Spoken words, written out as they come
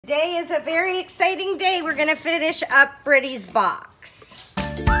Today is a very exciting day. We're gonna finish up Britty's box.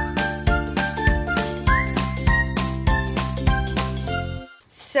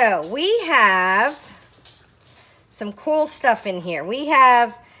 So we have some cool stuff in here. We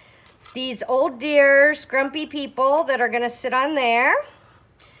have these old dears, grumpy people that are gonna sit on there.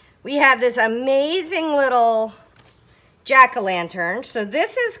 We have this amazing little jack-o'-lantern. So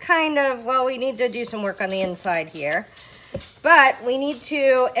this is kind of, well, we need to do some work on the inside here. But we need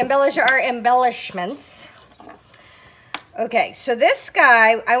to embellish our embellishments. Okay, so this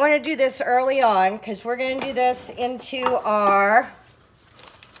guy, I want to do this early on because we're going to do this into our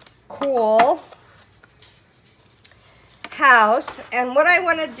cool house. And what I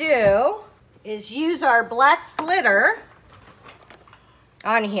want to do is use our black glitter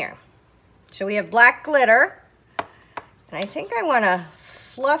on here. So we have black glitter. And I think I want to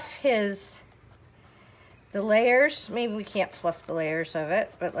fluff the layers. Maybe we can't fluff the layers of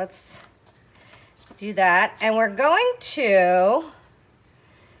it, but let's do that. And we're going to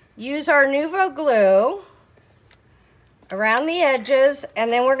use our Nuvo Glue around the edges,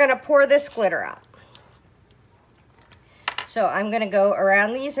 and then we're going to pour this glitter out. So I'm going to go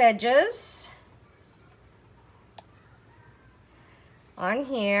around these edges on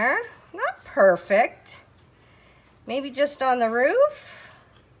here. Not perfect. Maybe just on the roof.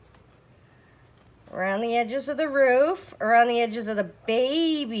 Around the edges of the roof, around the edges of the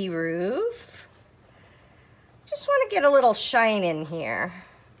baby roof. Just want to get a little shine in here.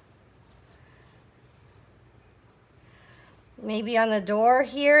 Maybe on the door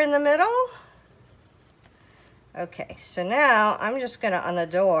here in the middle. Okay, so now I'm just going to, on the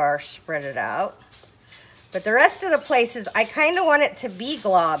door, spread it out. But the rest of the places, I kind of want it to be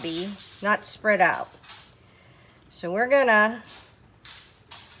globby, not spread out. So we're going to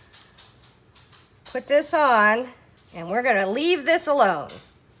put this on, and we're gonna leave this alone.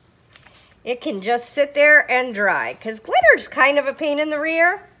 It can just sit there and dry, because glitter's kind of a pain in the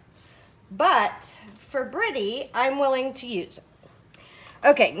rear, but for Britty, I'm willing to use it.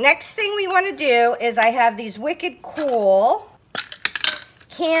 Okay, next thing we want to do is I have these wicked cool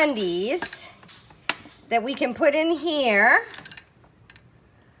candies that we can put in here,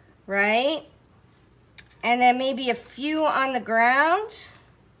 right? And then maybe a few on the ground.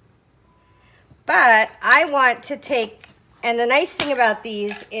 But I want to take, and the nice thing about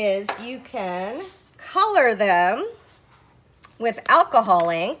these is you can color them with alcohol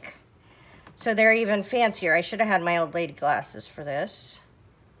ink, so they're even fancier. I should have had my old lady glasses for this.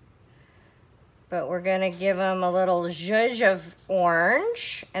 But we're gonna give them a little zhuzh of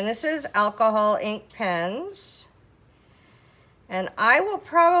orange, and this is alcohol ink pens. And I will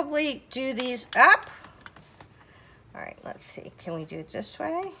probably do these up. All right, let's see, can we do it this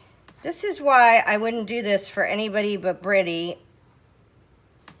way? This is why I wouldn't do this for anybody but Britty,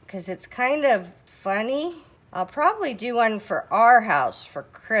 because it's kind of funny. I'll probably do one for our house for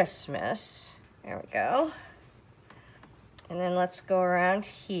Christmas. There we go. And then let's go around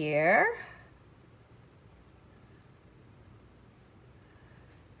here.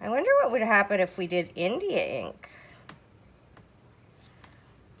 I wonder what would happen if we did India ink.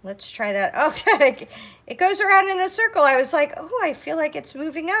 Let's try that. Okay, it goes around in a circle. I was like, oh, I feel like it's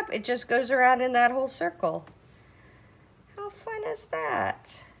moving up. It just goes around in that whole circle. How fun is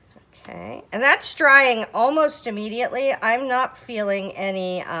that? Okay, and that's drying almost immediately. I'm not feeling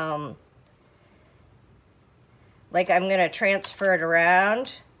any, like I'm gonna transfer it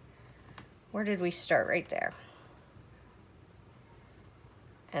around. Where did we start? Right there.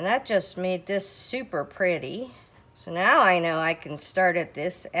 And that just made this super pretty. So now I know I can start at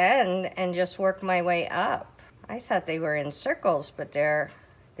this end and just work my way up. I thought they were in circles, but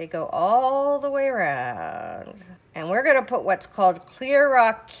they go all the way around. And we're gonna put what's called clear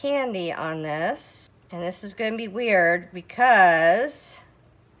rock candy on this. And this is gonna be weird because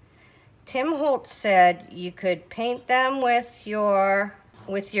Tim Holtz said you could paint them with your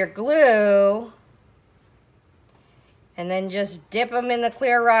glue and then just dip them in the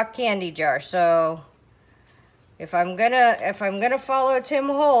clear rock candy jar. So if I'm gonna follow Tim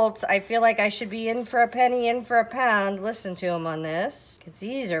Holtz, I feel like I should be in for a penny, in for a pound. Listen to him on this, because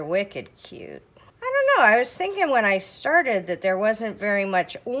these are wicked cute. I don't know, I was thinking when I started that there wasn't very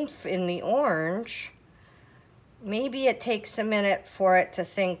much oomph in the orange. Maybe it takes a minute for it to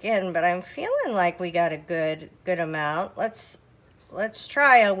sink in, but I'm feeling like we got a good amount. Let's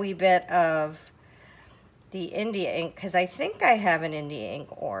try a wee bit of the India ink, because I think I have an India ink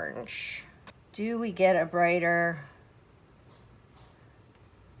orange. Do we get a brighter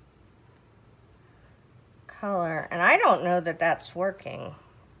color? And I don't know that that's working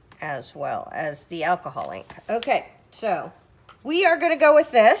as well as the alcohol ink. Okay, so We are gonna go with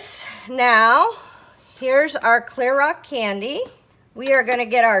this. Now, here's our clear rock candy. We are gonna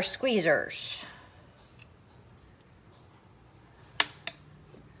get our squeezers.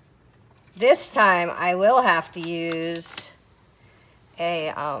 This time I will have to use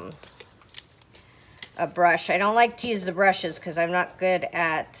a brush. I don't like to use the brushes because I'm not good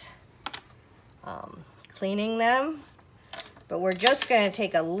at cleaning them. But we're just going to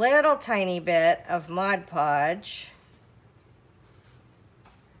take a little tiny bit of Mod Podge.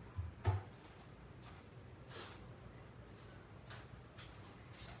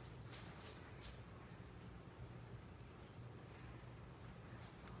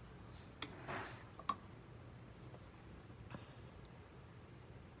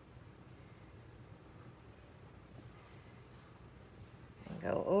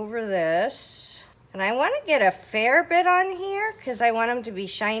 Go over this, and I want to get a fair bit on here because I want them to be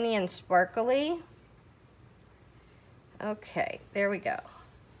shiny and sparkly. Okay, there we go.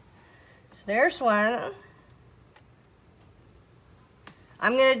 So there's one.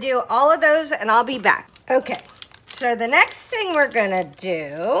 I'm going to do all of those and I'll be back. Okay, so the next thing we're going to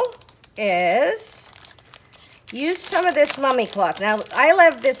do is use some of this mummy cloth. Now, I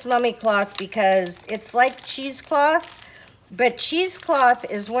love this mummy cloth because it's like cheesecloth. But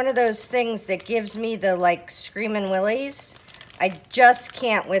cheesecloth is one of those things that gives me the like screaming willies. I just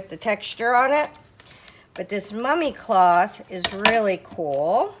can't with the texture on it. But this mummy cloth is really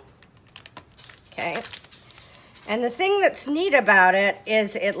cool. Okay. And the thing that's neat about it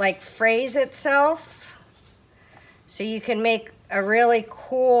is it like frays itself. So you can make a really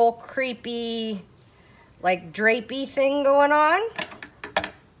cool, creepy, like drapey thing going on.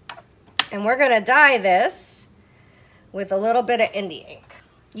 And we're gonna dye this with a little bit of India ink.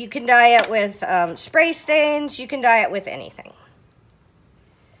 You can dye it with spray stains. You can dye it with anything.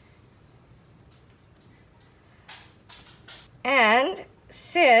 And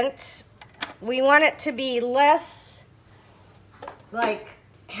since we want it to be less like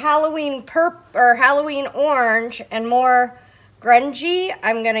Halloween or Halloween orange and more grungy,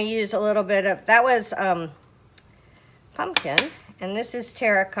 I'm gonna use a little bit of, that was pumpkin, and this is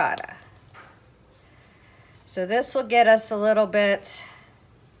terracotta. So this will get us a little bit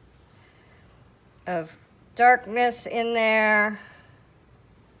of darkness in there,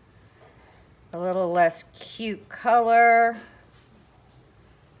 a little less cute color.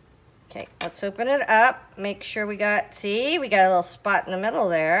 Okay, let's open it up. Make sure we got, see, we got a little spot in the middle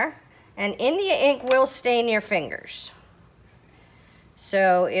there. And India ink will stain your fingers.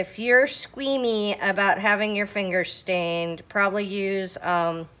 So if you're squeamy about having your fingers stained, probably use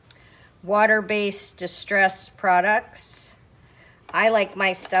water-based distress products. I like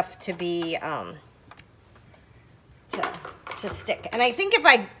my stuff to be to stick, and I think if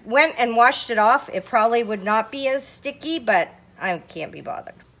I went and washed it off, it probably would not be as sticky, but I can't be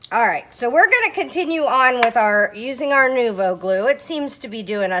bothered. All right, so we're going to continue on with using our Nuvo glue. It seems to be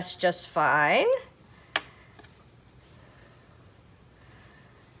doing us just fine.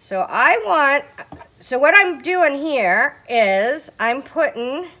 So what I'm doing here is I'm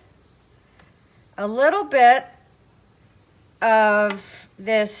putting a little bit of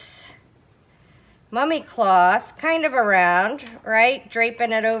this mummy cloth kind of around, right?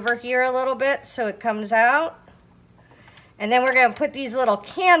 Draping it over here a little bit so it comes out. And then we're going to put these little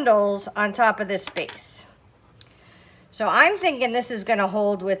candles on top of this base. So I'm thinking this is going to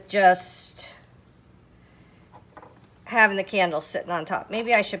hold with just having the candles sitting on top.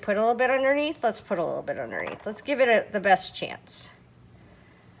 Maybe I should put a little bit underneath. Let's put a little bit underneath. Let's give it the best chance.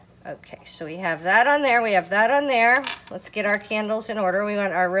 Okay, so we have that on there. We have that on there. Let's get our candles in order. We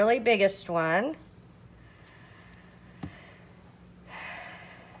want our really biggest one.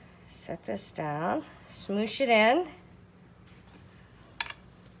 Set this down. Smoosh it in.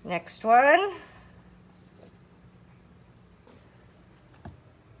 Next one.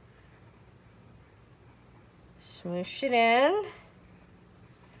 Smoosh it in.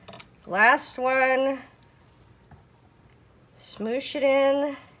 Last one. Smoosh it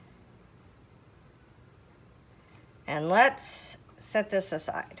in. And let's set this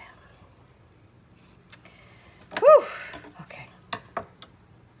aside. Whew. Okay.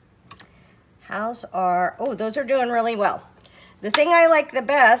 How's our, oh, those are doing really well. The thing I like the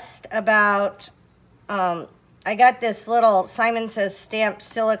best about, I got this little Simon Says stamped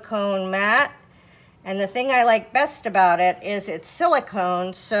silicone mat. And the thing I like best about it is it's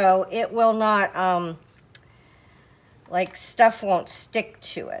silicone, so it will not, like stuff won't stick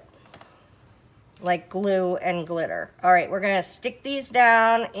to it. Like glue and glitter. All right, we're gonna stick these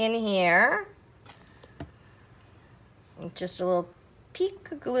down in here. And just a little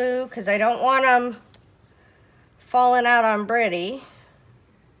peek of glue, because I don't want them falling out on Britty.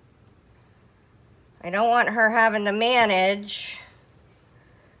 I don't want her having to manage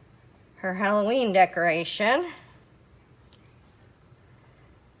her Halloween decoration.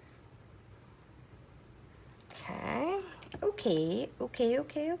 Okay.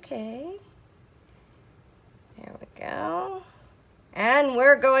 There we go. And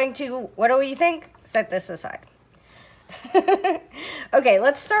we're going to, what do you think? Set this aside. Okay,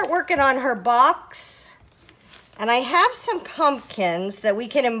 let's start working on her box. And I have some pumpkins that we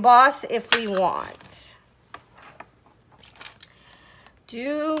can emboss if we want.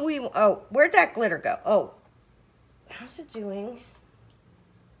 Oh, where'd that glitter go? Oh, how's it doing?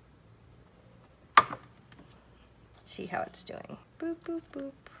 Let's see how it's doing. Boop, boop,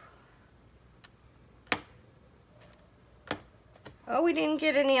 boop. Oh, we didn't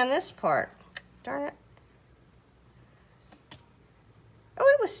get any on this part. Darn it.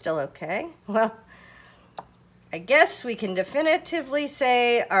 Oh, it was still okay. Well, I guess we can definitively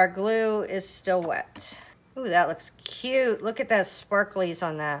say our glue is still wet. Ooh, that looks cute. Look at that sparklies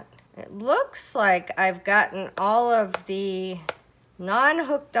on that. It looks like I've gotten all of the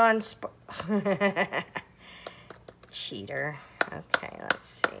non-hooked on cheater. Okay, let's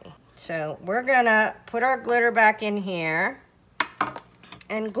see. So we're gonna put our glitter back in here.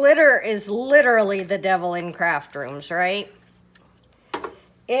 And glitter is literally the devil in craft rooms, right?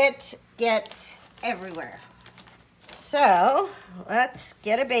 It gets everywhere. So let's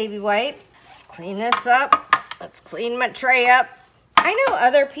get a baby wipe. Let's clean this up. Let's clean my tray up. I know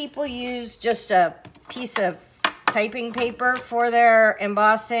other people use just a piece of typing paper for their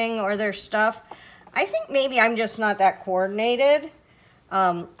embossing or their stuff. I think maybe I'm just not that coordinated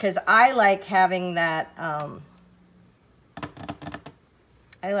because I like having that, I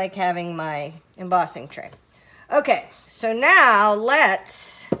like having my embossing tray. Okay, so now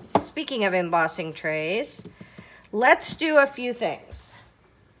let's, speaking of embossing trays, let's do a few things.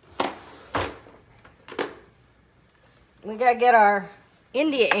 We gotta get our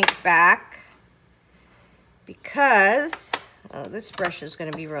India ink back because, oh, this brush is gonna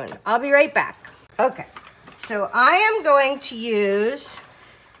be ruined. I'll be right back. Okay, so I am going to use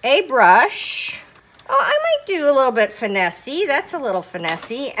a brush. Oh, I might do a little bit finessey. That's a little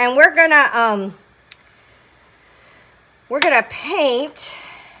finessey. And we're gonna paint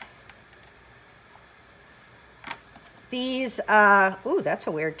these, ooh, that's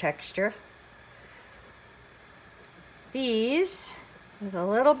a weird texture. These with a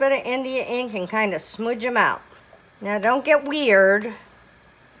little bit of India ink and kind of smudge them out. Now don't get weird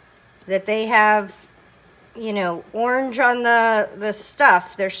that they have, you know, orange on the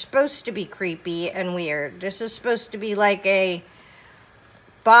stuff. They're supposed to be creepy and weird. This is supposed to be like a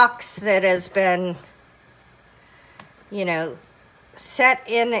box that has been, you know, set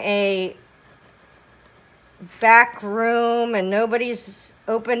in a back room and nobody's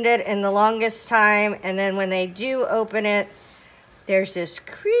opened it in the longest time, and then when they do open it, there's this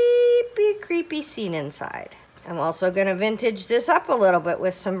creepy scene inside. I'm also going to vintage this up a little bit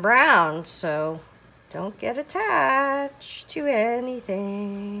with some brown, so don't get attached to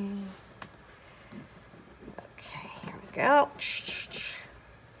anything. Okay, here we go.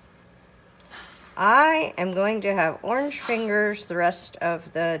 I am going to have orange fingers the rest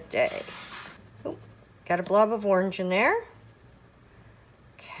of the day. Oh, got a blob of orange in there.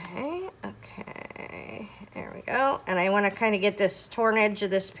 Okay, there we go. And I want to kind of get this torn edge of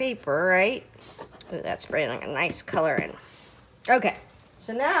this paper, right? Ooh, that's bringing a nice color in. Okay,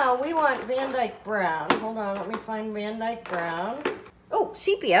 so now we want Van Dyke Brown. Hold on, let me find Van Dyke Brown. Oh,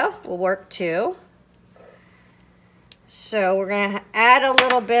 sepia will work too. So we're going to add a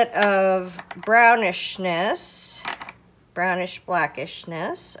little bit of brownishness, brownish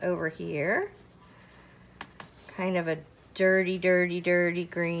blackishness over here. Kind of a dirty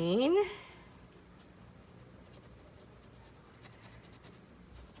green.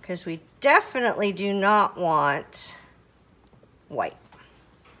 Because we definitely do not want white.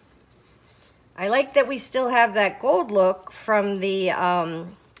 I like that we still have that gold look from the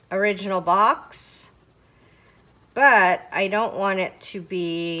original box, but I don't want it to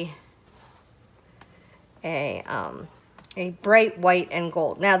be a bright white and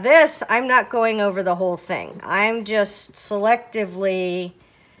gold. Now this, I'm not going over the whole thing. I'm just selectively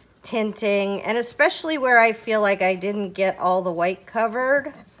tinting, and especially where I feel like I didn't get all the white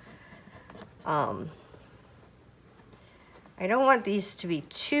covered. I don't want these to be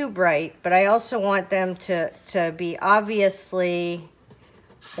too bright, but I also want them to be obviously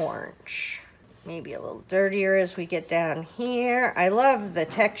orange. Maybe a little dirtier as we get down here. I love the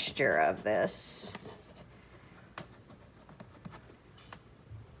texture of this.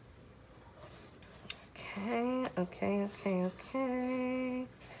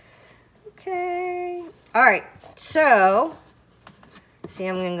 Okay. All right, so, see,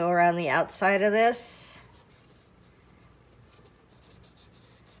 I'm gonna go around the outside of this.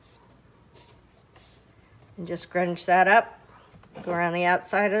 And just grunge that up. Go around the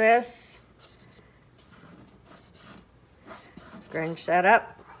outside of this. Grunge that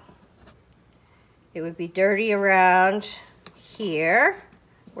up. It would be dirty around here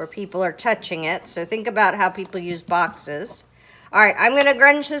where people are touching it. So think about how people use boxes. All right, I'm gonna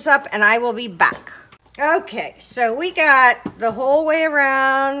grunge this up and I will be back. Okay, so we got the whole way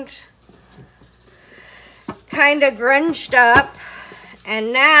around kind of grunged up.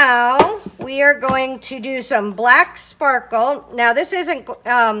 And now we are going to do some black sparkle. Now this isn't,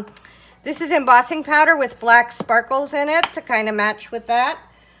 this is embossing powder with black sparkles in it to kind of match with that.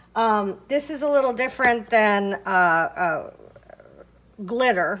 This is a little different than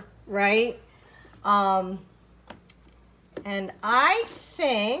glitter, right? And I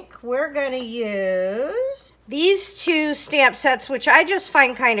think we're going to use these two stamp sets, which I just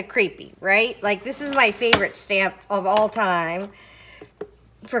find kind of creepy, right? Like, this is my favorite stamp of all time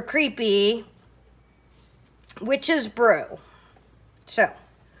for creepy, Witch's Brew. So,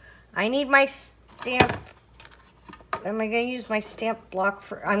 I need my stamp. Am I going to use my stamp block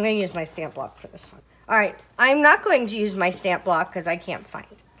for... I'm going to use my stamp block for this one. All right, I'm not going to use my stamp block because I can't find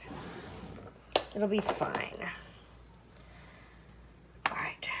it. It'll be fine.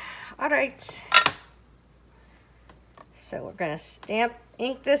 All right. So we're going to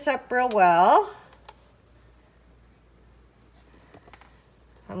ink this up real well.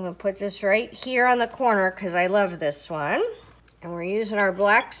 I'm going to put this right here on the corner because I love this one. And we're using our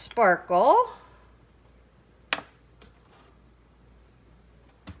black sparkle.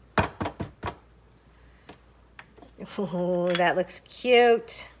 Ooh, that looks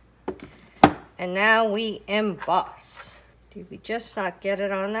cute. And now we emboss. Did we just not get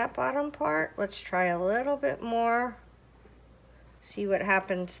it on that bottom part? Let's try a little bit more. See what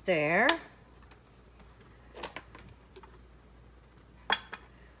happens there.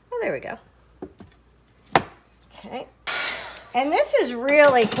 Oh, there we go. Okay. And this is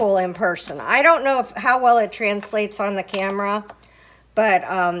really cool in person. I don't know how well it translates on the camera,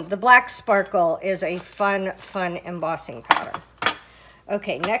 but the black sparkle is a fun embossing powder.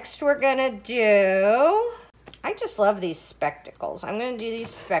 Okay, next we're gonna do... I just love these spectacles. I'm going to do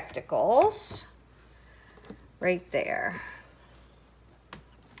these spectacles right there.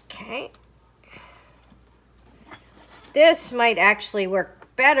 Okay. This might actually work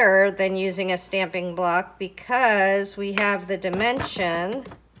better than using a stamping block because we have the dimension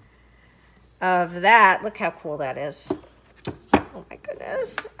of that. Look how cool that is. Oh my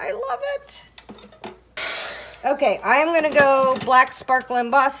goodness, I love it. Okay, I'm going to go black sparkle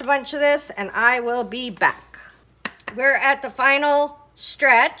emboss a bunch of this and I will be back. We're at the final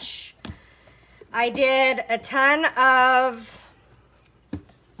stretch. I did a ton of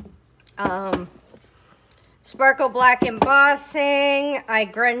sparkle black embossing. I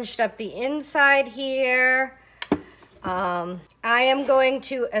grunged up the inside here. I am going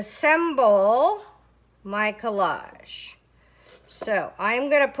to assemble my collage. So I'm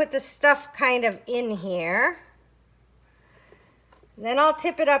going to put the stuff kind of in here. Then I'll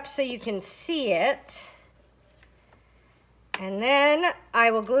tip it up so you can see it. And then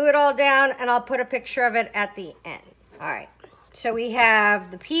I will glue it all down and I'll put a picture of it at the end. All right, so we have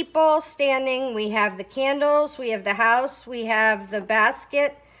the people standing, we have the candles, we have the house, we have the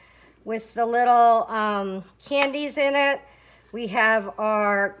basket with the little candies in it. We have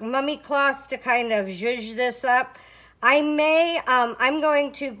our mummy cloth to kind of zhuzh this up. I'm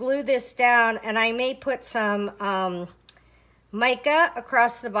going to glue this down and I may put some mica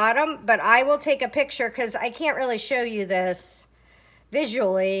across the bottom, but I will take a picture because I can't really show you this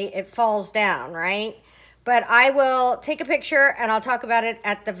visually. It falls down, right? But I will take a picture and I'll talk about it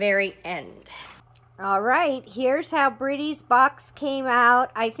at the very end. All right, here's how Britty's box came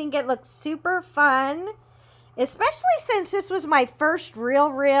out. I think it looks super fun, especially since this was my first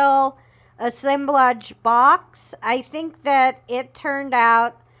real assemblage box. I think that it turned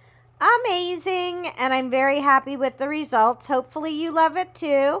out amazing, and I'm very happy with the results. Hopefully you love it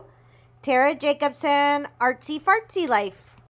too. Tara Jacobsen, Artsy Fartsy Life.